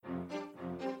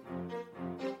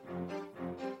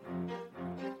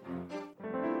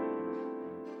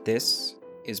This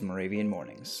is Moravian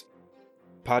Mornings,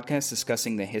 a podcast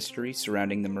discussing the history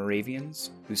surrounding the Moravians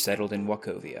who settled in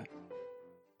Wachovia.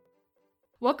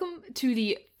 Welcome to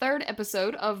the third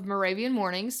episode of Moravian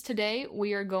Mornings. Today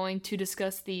we are going to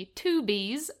discuss the two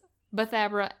Bs,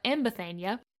 Bethabara and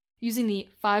Bethania, using the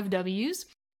 5 Ws.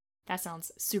 That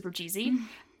sounds super cheesy.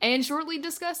 And shortly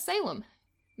discuss Salem.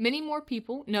 Many more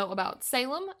people know about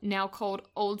Salem, now called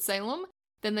Old Salem,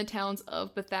 than the towns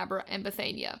of Bethabara and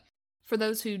Bethania. For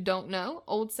those who don't know,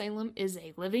 Old Salem is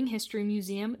a living history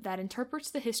museum that interprets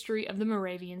the history of the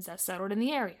Moravians that settled in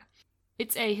the area.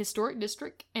 It's a historic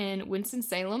district in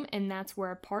Winston-Salem, and that's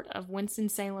where part of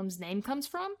Winston-Salem's name comes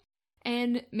from.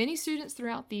 And many students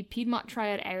throughout the Piedmont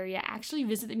Triad area actually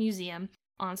visit the museum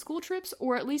on school trips,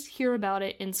 or at least hear about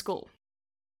it in school.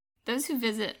 Those who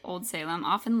visit Old Salem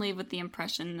often leave with the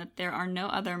impression that there are no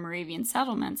other Moravian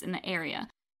settlements in the area,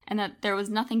 and that there was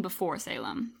nothing before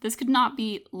Salem. This could not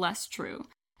be less true,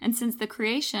 and since the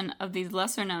creation of these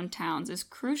lesser-known towns is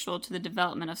crucial to the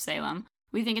development of Salem,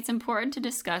 we think it's important to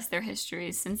discuss their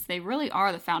histories since they really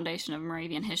are the foundation of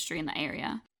Moravian history in the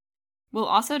area. We'll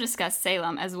also discuss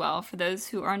Salem as well for those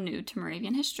who are new to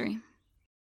Moravian history.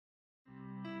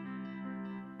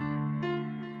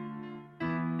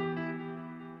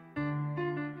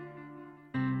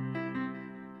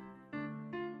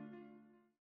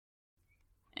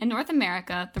 In North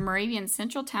America, the Moravian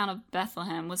central town of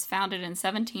Bethlehem was founded in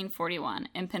 1741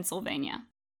 in Pennsylvania.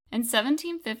 In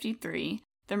 1753,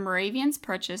 the Moravians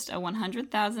purchased a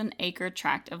 100,000-acre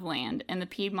tract of land in the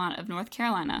Piedmont of North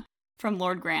Carolina from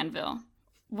Lord Granville,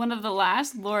 one of the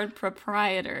last Lord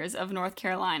Proprietors of North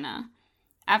Carolina.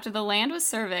 After the land was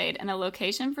surveyed and a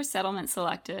location for settlement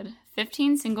selected,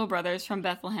 15 single brothers from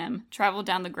Bethlehem traveled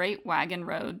down the Great Wagon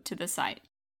Road to the site.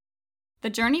 The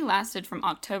journey lasted from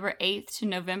October 8th to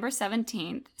November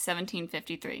 17th,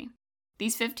 1753.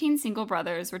 These 15 single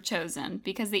brothers were chosen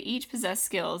because they each possessed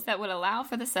skills that would allow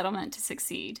for the settlement to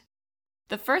succeed.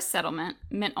 The first settlement,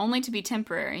 meant only to be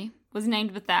temporary, was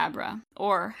named Bethabara,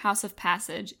 or House of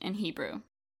Passage in Hebrew.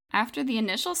 After the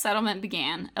initial settlement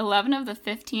began, 11 of the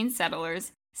 15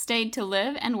 settlers stayed to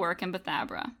live and work in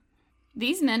Bethabara.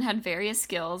 These men had various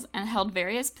skills and held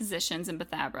various positions in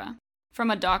Bethabara, from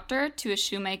a doctor to a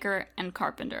shoemaker and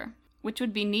carpenter, which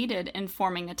would be needed in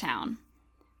forming a town.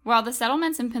 While the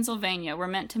settlements in Pennsylvania were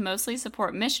meant to mostly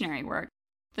support missionary work,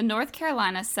 the North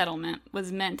Carolina settlement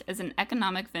was meant as an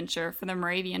economic venture for the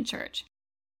Moravian Church.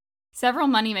 Several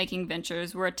money-making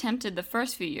ventures were attempted the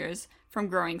first few years, from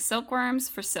growing silkworms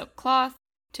for silk cloth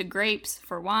to grapes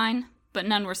for wine, but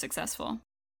none were successful.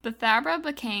 Bethabara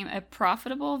became a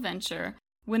profitable venture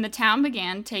when the town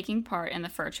began taking part in the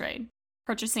fur trade,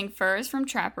 purchasing furs from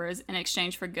trappers in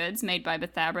exchange for goods made by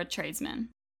Bethabara tradesmen.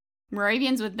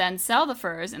 Moravians would then sell the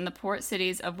furs in the port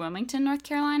cities of Wilmington, North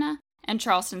Carolina, and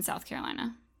Charleston, South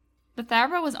Carolina.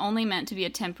 Bethabara was only meant to be a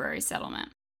temporary settlement.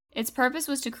 Its purpose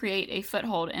was to create a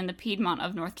foothold in the Piedmont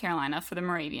of North Carolina for the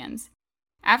Moravians.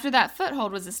 After that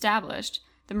foothold was established,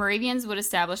 the Moravians would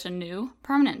establish a new,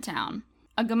 permanent town,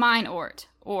 a Gemeinort,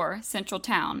 or central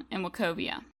town, in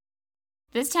Wachovia.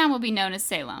 This town will be known as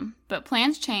Salem, but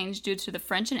plans changed due to the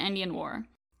French and Indian War.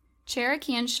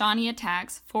 Cherokee and Shawnee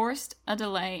attacks forced a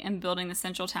delay in building the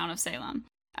central town of Salem,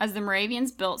 as the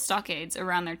Moravians built stockades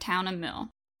around their town and mill,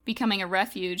 becoming a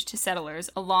refuge to settlers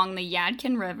along the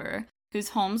Yadkin River, whose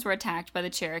homes were attacked by the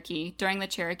Cherokee during the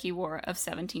Cherokee War of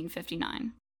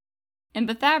 1759. In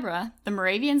Bethabara, the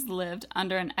Moravians lived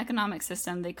under an economic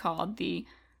system they called the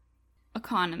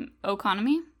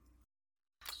oeconomy.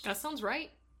 That sounds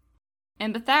right.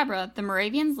 In Bethabara, the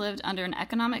Moravians lived under an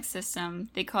economic system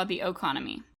they called the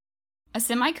oeconomy, a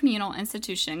semi-communal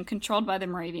institution controlled by the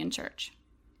Moravian Church.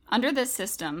 Under this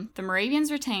system, the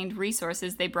Moravians retained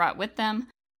resources they brought with them,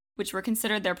 which were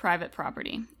considered their private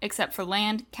property, except for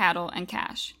land, cattle, and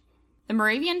cash. The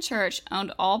Moravian Church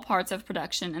owned all parts of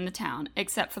production in the town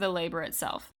except for the labor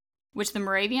itself, which the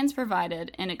Moravians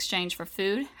provided in exchange for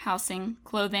food, housing,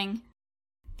 clothing.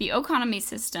 The oeconomy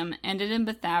system ended in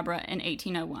Bethabara in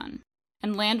 1801.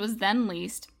 And land was then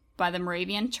leased by the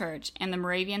Moravian Church, and the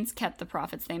Moravians kept the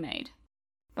profits they made.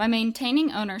 By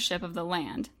maintaining ownership of the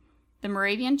land, the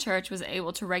Moravian Church was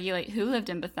able to regulate who lived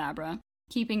in Bethabara,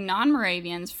 keeping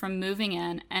non-Moravians from moving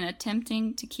in and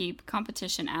attempting to keep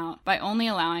competition out by only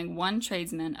allowing one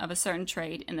tradesman of a certain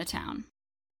trade in the town.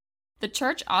 The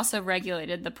church also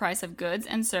regulated the price of goods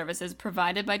and services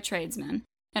provided by tradesmen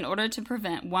in order to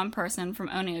prevent one person from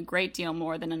owning a great deal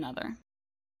more than another.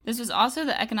 This was also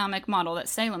the economic model that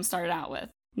Salem started out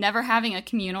with, never having a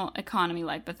communal economy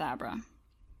like Bethabara.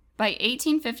 By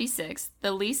 1856,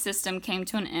 the lease system came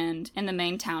to an end in the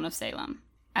main town of Salem.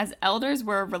 as elders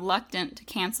were reluctant to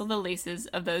cancel the leases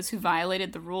of those who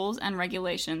violated the rules and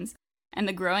regulations and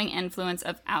the growing influence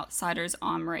of outsiders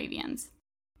on Moravians.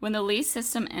 When the lease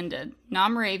system ended,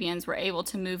 non-Moravians were able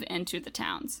to move into the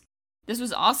towns. This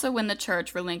was also when the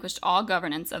church relinquished all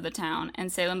governance of the town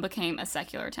and Salem became a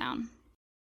secular town.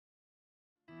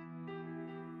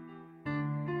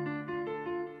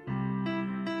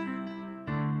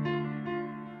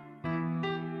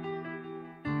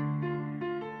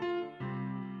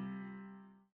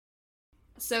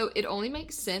 So it only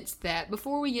makes sense that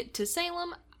before we get to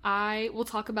Salem, I will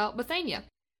talk about Bethania.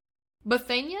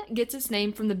 Bethania gets its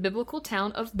name from the biblical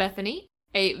town of Bethany,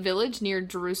 a village near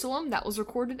Jerusalem that was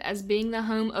recorded as being the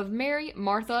home of Mary,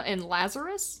 Martha, and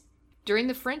Lazarus. During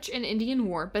the French and Indian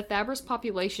War, Bethabra's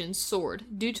population soared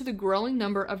due to the growing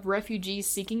number of refugees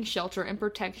seeking shelter and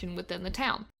protection within the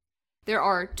town. There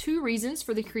are 2 reasons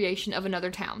for the creation of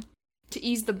another town: to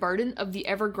ease the burden of the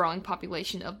ever-growing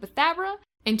population of Bethabra,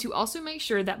 and to also make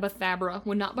sure that Bethabra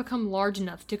would not become large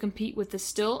enough to compete with the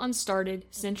still unstarted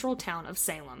central town of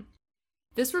Salem.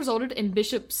 This resulted in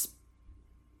Bishop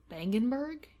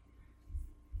Spangenberg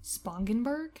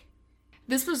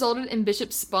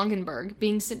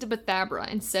being sent to Bethabra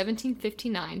in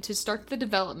 1759 to start the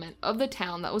development of the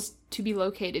town that was to be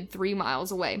located 3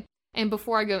 miles away. And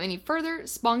before I go any further,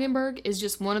 Spangenberg is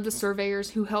just one of the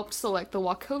surveyors who helped select the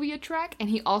Wachovia tract, and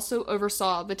he also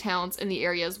oversaw the towns in the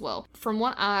area as well. From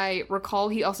what I recall,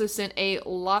 he also sent a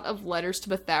lot of letters to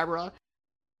Bethabra,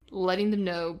 letting them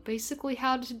know basically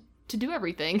how to do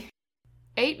everything.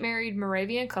 8 married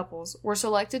Moravian couples were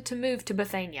selected to move to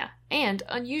Bethania, and,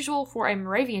 unusual for a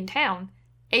Moravian town,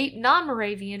 8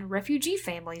 non-Moravian refugee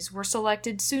families were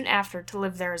selected soon after to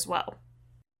live there as well.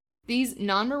 These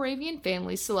non-Moravian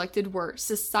families selected were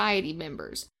society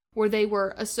members, where they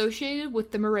were associated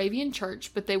with the Moravian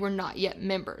Church, but they were not yet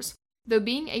members. Though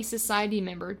being a society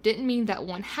member didn't mean that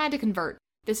one had to convert,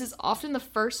 this is often the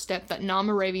first step that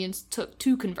non-Moravians took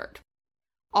to convert.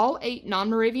 All 8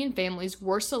 non-Moravian families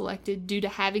were selected due to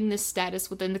having this status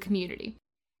within the community,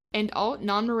 and all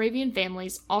non-Moravian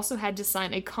families also had to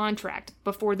sign a contract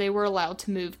before they were allowed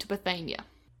to move to Bethania.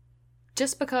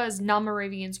 Just because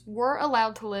non-Moravians were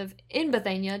allowed to live in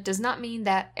Bethania does not mean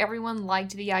that everyone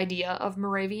liked the idea of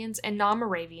Moravians and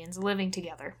non-Moravians living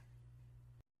together.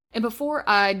 And before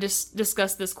I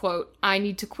discuss this quote, I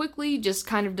need to quickly just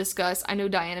kind of discuss, I know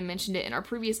Diana mentioned it in our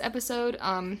previous episode,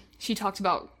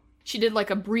 she did like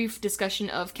a brief discussion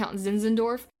of Count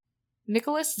Zinzendorf.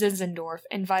 Nicholas Zinzendorf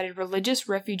invited religious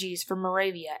refugees from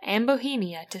Moravia and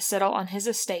Bohemia to settle on his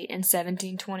estate in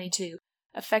 1722,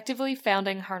 effectively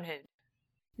founding Herrnhut.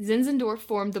 Zinzendorf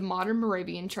formed the modern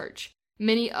Moravian Church.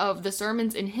 Many of the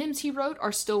sermons and hymns he wrote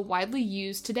are still widely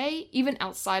used today, even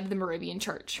outside of the Moravian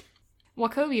Church.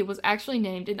 Wachovia was actually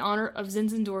named in honor of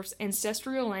Zinzendorf's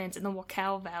ancestral lands in the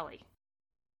Wachau Valley.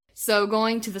 So,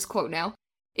 going to this quote now.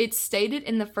 It's stated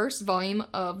in the first volume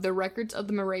of the Records of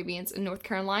the Moravians in North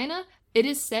Carolina. It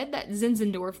is said that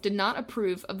Zinzendorf did not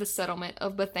approve of the settlement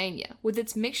of Bethania, with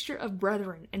its mixture of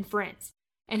brethren and friends,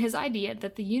 and his idea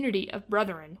that the unity of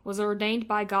brethren was ordained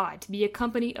by God to be a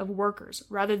company of workers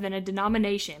rather than a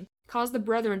denomination caused the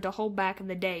brethren to hold back in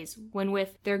the days when,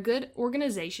 with their good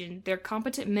organization, their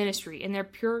competent ministry, and their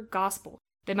pure gospel,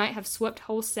 they might have swept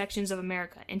whole sections of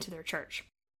America into their church.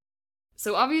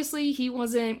 So obviously he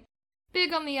wasn't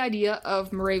big on the idea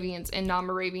of Moravians and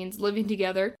non-Moravians living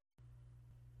together.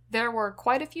 There were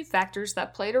quite a few factors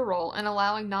that played a role in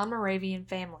allowing non-Moravian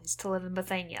families to live in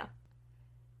Bethania.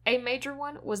 A major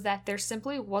one was that there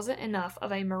simply wasn't enough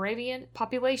of a Moravian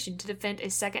population to defend a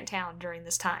second town during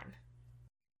this time.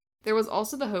 There was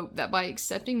also the hope that by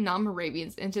accepting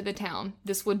non-Moravians into the town,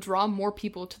 this would draw more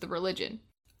people to the religion.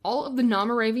 All of the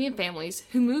non-Moravian families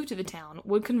who moved to the town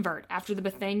would convert after the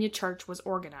Bethania Church was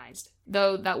organized,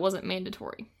 though that wasn't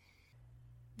mandatory.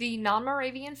 The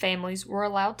non-Moravian families were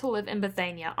allowed to live in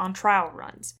Bethania on trial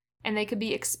runs, and they could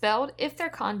be expelled if their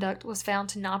conduct was found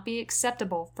to not be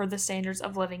acceptable for the standards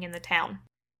of living in the town.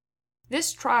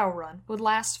 This trial run would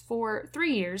last for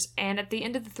 3 years, and at the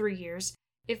end of the 3 years,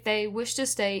 if they wished to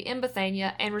stay in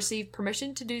Bethania and receive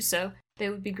permission to do so,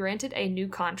 they would be granted a new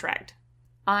contract.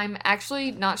 I'm actually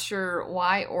not sure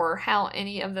why or how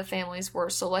any of the families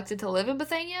were selected to live in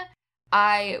Bethania.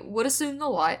 I would assume the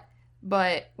lot,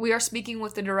 but we are speaking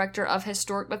with the director of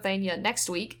Historic Bethania next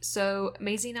week, so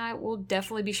Maisie and I will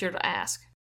definitely be sure to ask.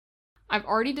 I've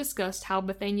already discussed how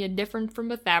Bethania differed from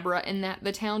Bethabra in that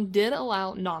the town did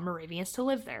allow non-Moravians to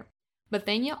live there.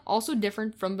 Bethania also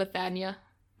differed from Bethania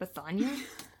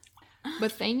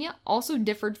also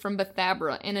differed from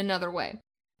Bethabra in another way.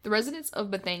 The residents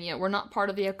of Bethania were not part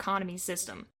of the economy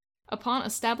system. Upon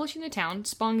establishing the town,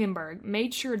 Spangenberg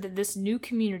made sure that this new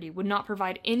community would not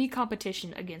provide any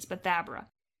competition against Bethabara.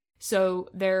 So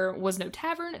there was no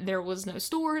tavern, there was no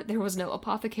store, there was no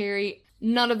apothecary,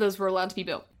 none of those were allowed to be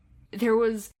built. There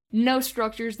was no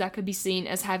structures that could be seen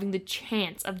as having the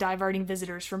chance of diverting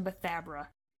visitors from Bethabara.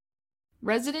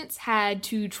 Residents had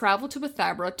to travel to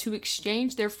Bethabara to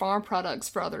exchange their farm products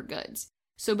for other goods,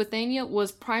 so Bethania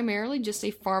was primarily just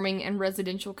a farming and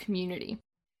residential community.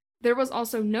 There was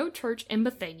also no church in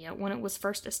Bethania when it was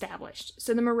first established,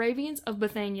 so the Moravians of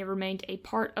Bethania remained a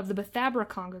part of the Bethabara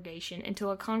congregation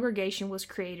until a congregation was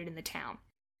created in the town.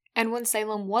 And when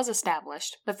Salem was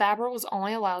established, Bethabara was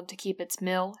only allowed to keep its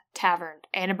mill, tavern,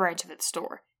 and a branch of its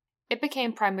store. It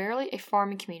became primarily a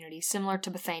farming community similar to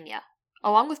Bethania.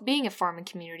 Along with being a farming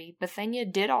community, Bethania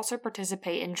did also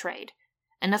participate in trade,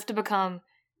 enough to become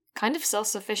kind of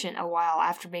self-sufficient a while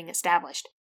after being established.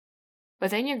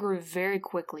 Bethania grew very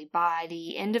quickly. By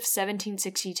the end of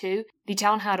 1762, the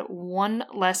town had one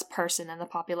less person than the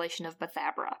population of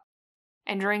Bethabara.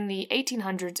 And during the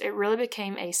 1800s, it really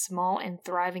became a small and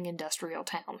thriving industrial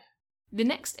town. The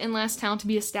next and last town to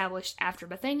be established after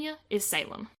Bethania is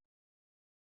Salem.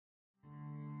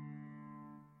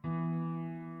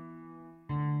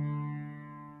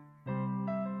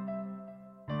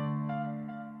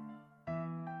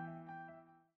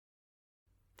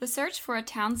 The search for a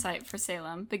town site for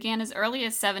Salem began as early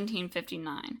as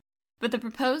 1759, but the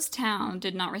proposed town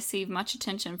did not receive much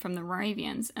attention from the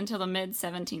Moravians until the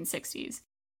mid-1760s,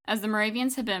 as the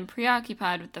Moravians had been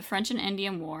preoccupied with the French and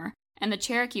Indian War and the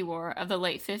Cherokee War of the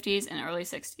late 50s and early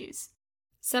 60s.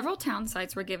 Several town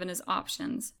sites were given as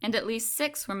options, and at least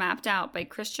 6 were mapped out by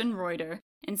Christian Reuter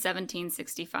in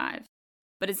 1765.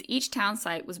 But as each town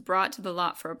site was brought to the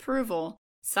lot for approval,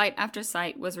 site after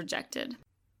site was rejected.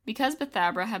 Because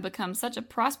Bethabara had become such a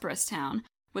prosperous town,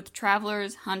 with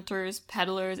travelers, hunters,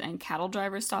 peddlers, and cattle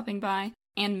drivers stopping by,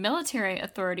 and military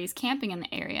authorities camping in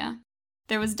the area,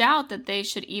 there was doubt that they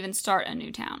should even start a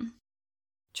new town.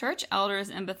 Church elders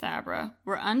in Bethabara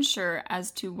were unsure as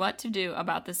to what to do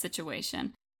about the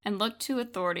situation and looked to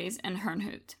authorities in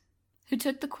Herrnhut, who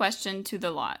took the question to the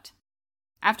lot.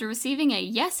 After receiving a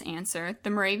yes answer,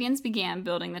 the Moravians began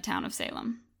building the town of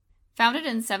Salem. Founded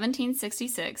in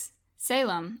 1766,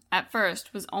 Salem, at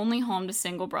first, was only home to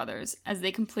single brothers, as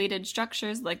they completed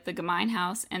structures like the Gemein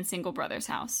House and Single Brothers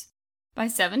House. By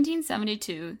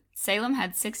 1772, Salem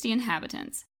had 60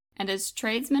 inhabitants, and as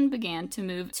tradesmen began to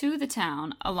move to the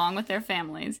town along with their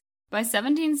families, by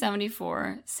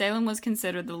 1774, Salem was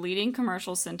considered the leading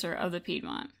commercial center of the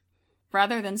Piedmont.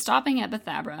 Rather than stopping at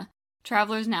Bethabara,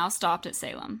 travelers now stopped at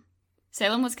Salem.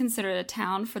 Salem was considered a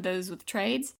town for those with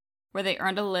trades, where they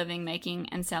earned a living making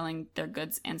and selling their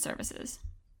goods and services.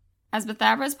 As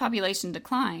Bethabara's population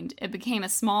declined, it became a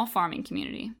small farming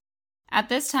community. At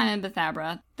this time in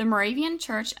Bethabara, the Moravian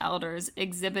church elders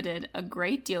exhibited a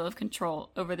great deal of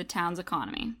control over the town's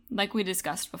economy, like we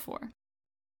discussed before.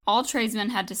 All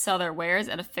tradesmen had to sell their wares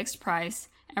at a fixed price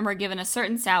and were given a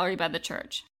certain salary by the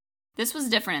church. This was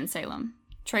different in Salem.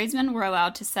 Tradesmen were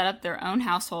allowed to set up their own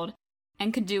household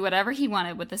and could do whatever he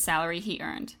wanted with the salary he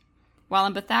earned. While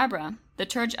in Bethabara, the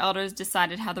church elders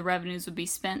decided how the revenues would be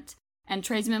spent, and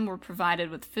tradesmen were provided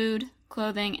with food,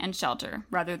 clothing, and shelter,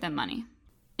 rather than money.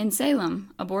 In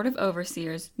Salem, a board of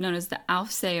overseers, known as the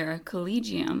Aufseher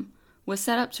Collegium, was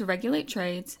set up to regulate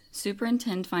trades,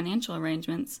 superintend financial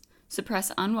arrangements,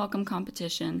 suppress unwelcome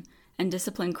competition, and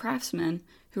discipline craftsmen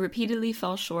who repeatedly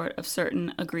fell short of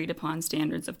certain agreed-upon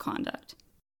standards of conduct.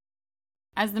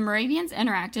 As the Moravians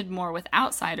interacted more with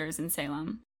outsiders in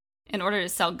Salem, in order to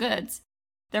sell goods,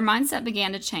 their mindset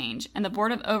began to change, and the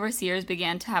Board of Overseers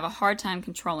began to have a hard time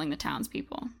controlling the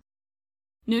townspeople.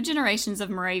 New generations of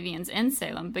Moravians in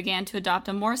Salem began to adopt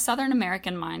a more Southern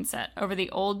American mindset over the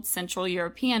old Central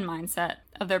European mindset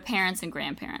of their parents and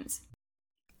grandparents.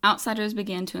 Outsiders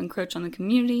began to encroach on the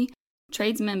community,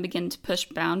 tradesmen began to push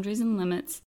boundaries and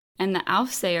limits, and the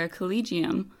Aufseher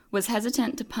Collegium was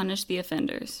hesitant to punish the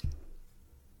offenders.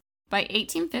 By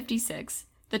 1856,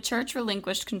 the church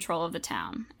relinquished control of the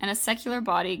town, and a secular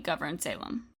body governed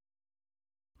Salem.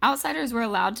 Outsiders were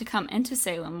allowed to come into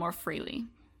Salem more freely,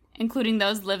 including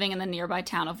those living in the nearby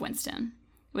town of Winston,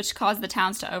 which caused the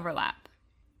towns to overlap.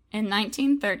 In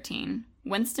 1913,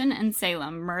 Winston and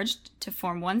Salem merged to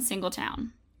form one single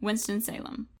town,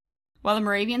 Winston-Salem. While the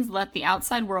Moravians let the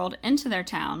outside world into their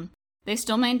town, they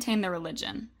still maintained their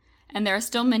religion, and there are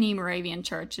still many Moravian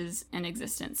churches in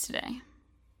existence today.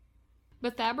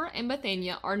 Bethabara and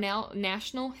Bethania are now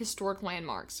National Historic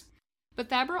Landmarks.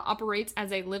 Bethabara operates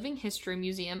as a living history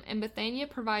museum, and Bethania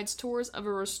provides tours of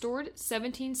a restored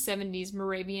 1770s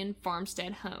Moravian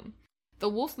farmstead home. The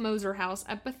Wolf-Moser House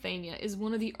at Bethania is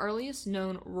one of the earliest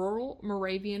known rural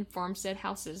Moravian farmstead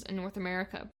houses in North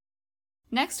America.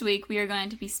 Next week, we are going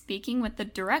to be speaking with the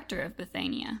director of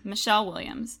Bethania, Michelle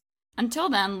Williams. Until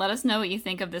then, let us know what you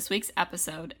think of this week's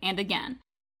episode, and again,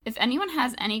 if anyone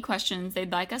has any questions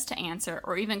they'd like us to answer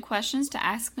or even questions to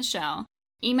ask Michelle,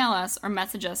 email us or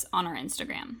message us on our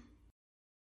Instagram.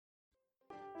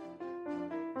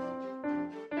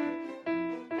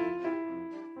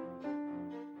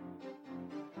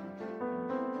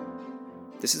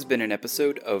 This has been an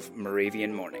episode of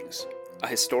Moravian Mornings, a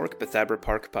historic Bethabara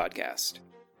Park podcast.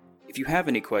 If you have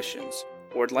any questions,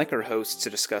 or would like our hosts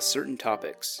to discuss certain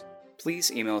topics,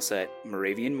 please email us at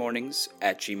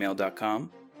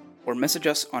moravianmornings@gmail.com or message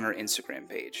us on our Instagram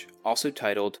page, also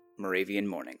titled Moravian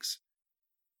Mornings.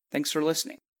 Thanks for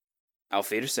listening.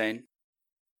 Auf Wiedersehen.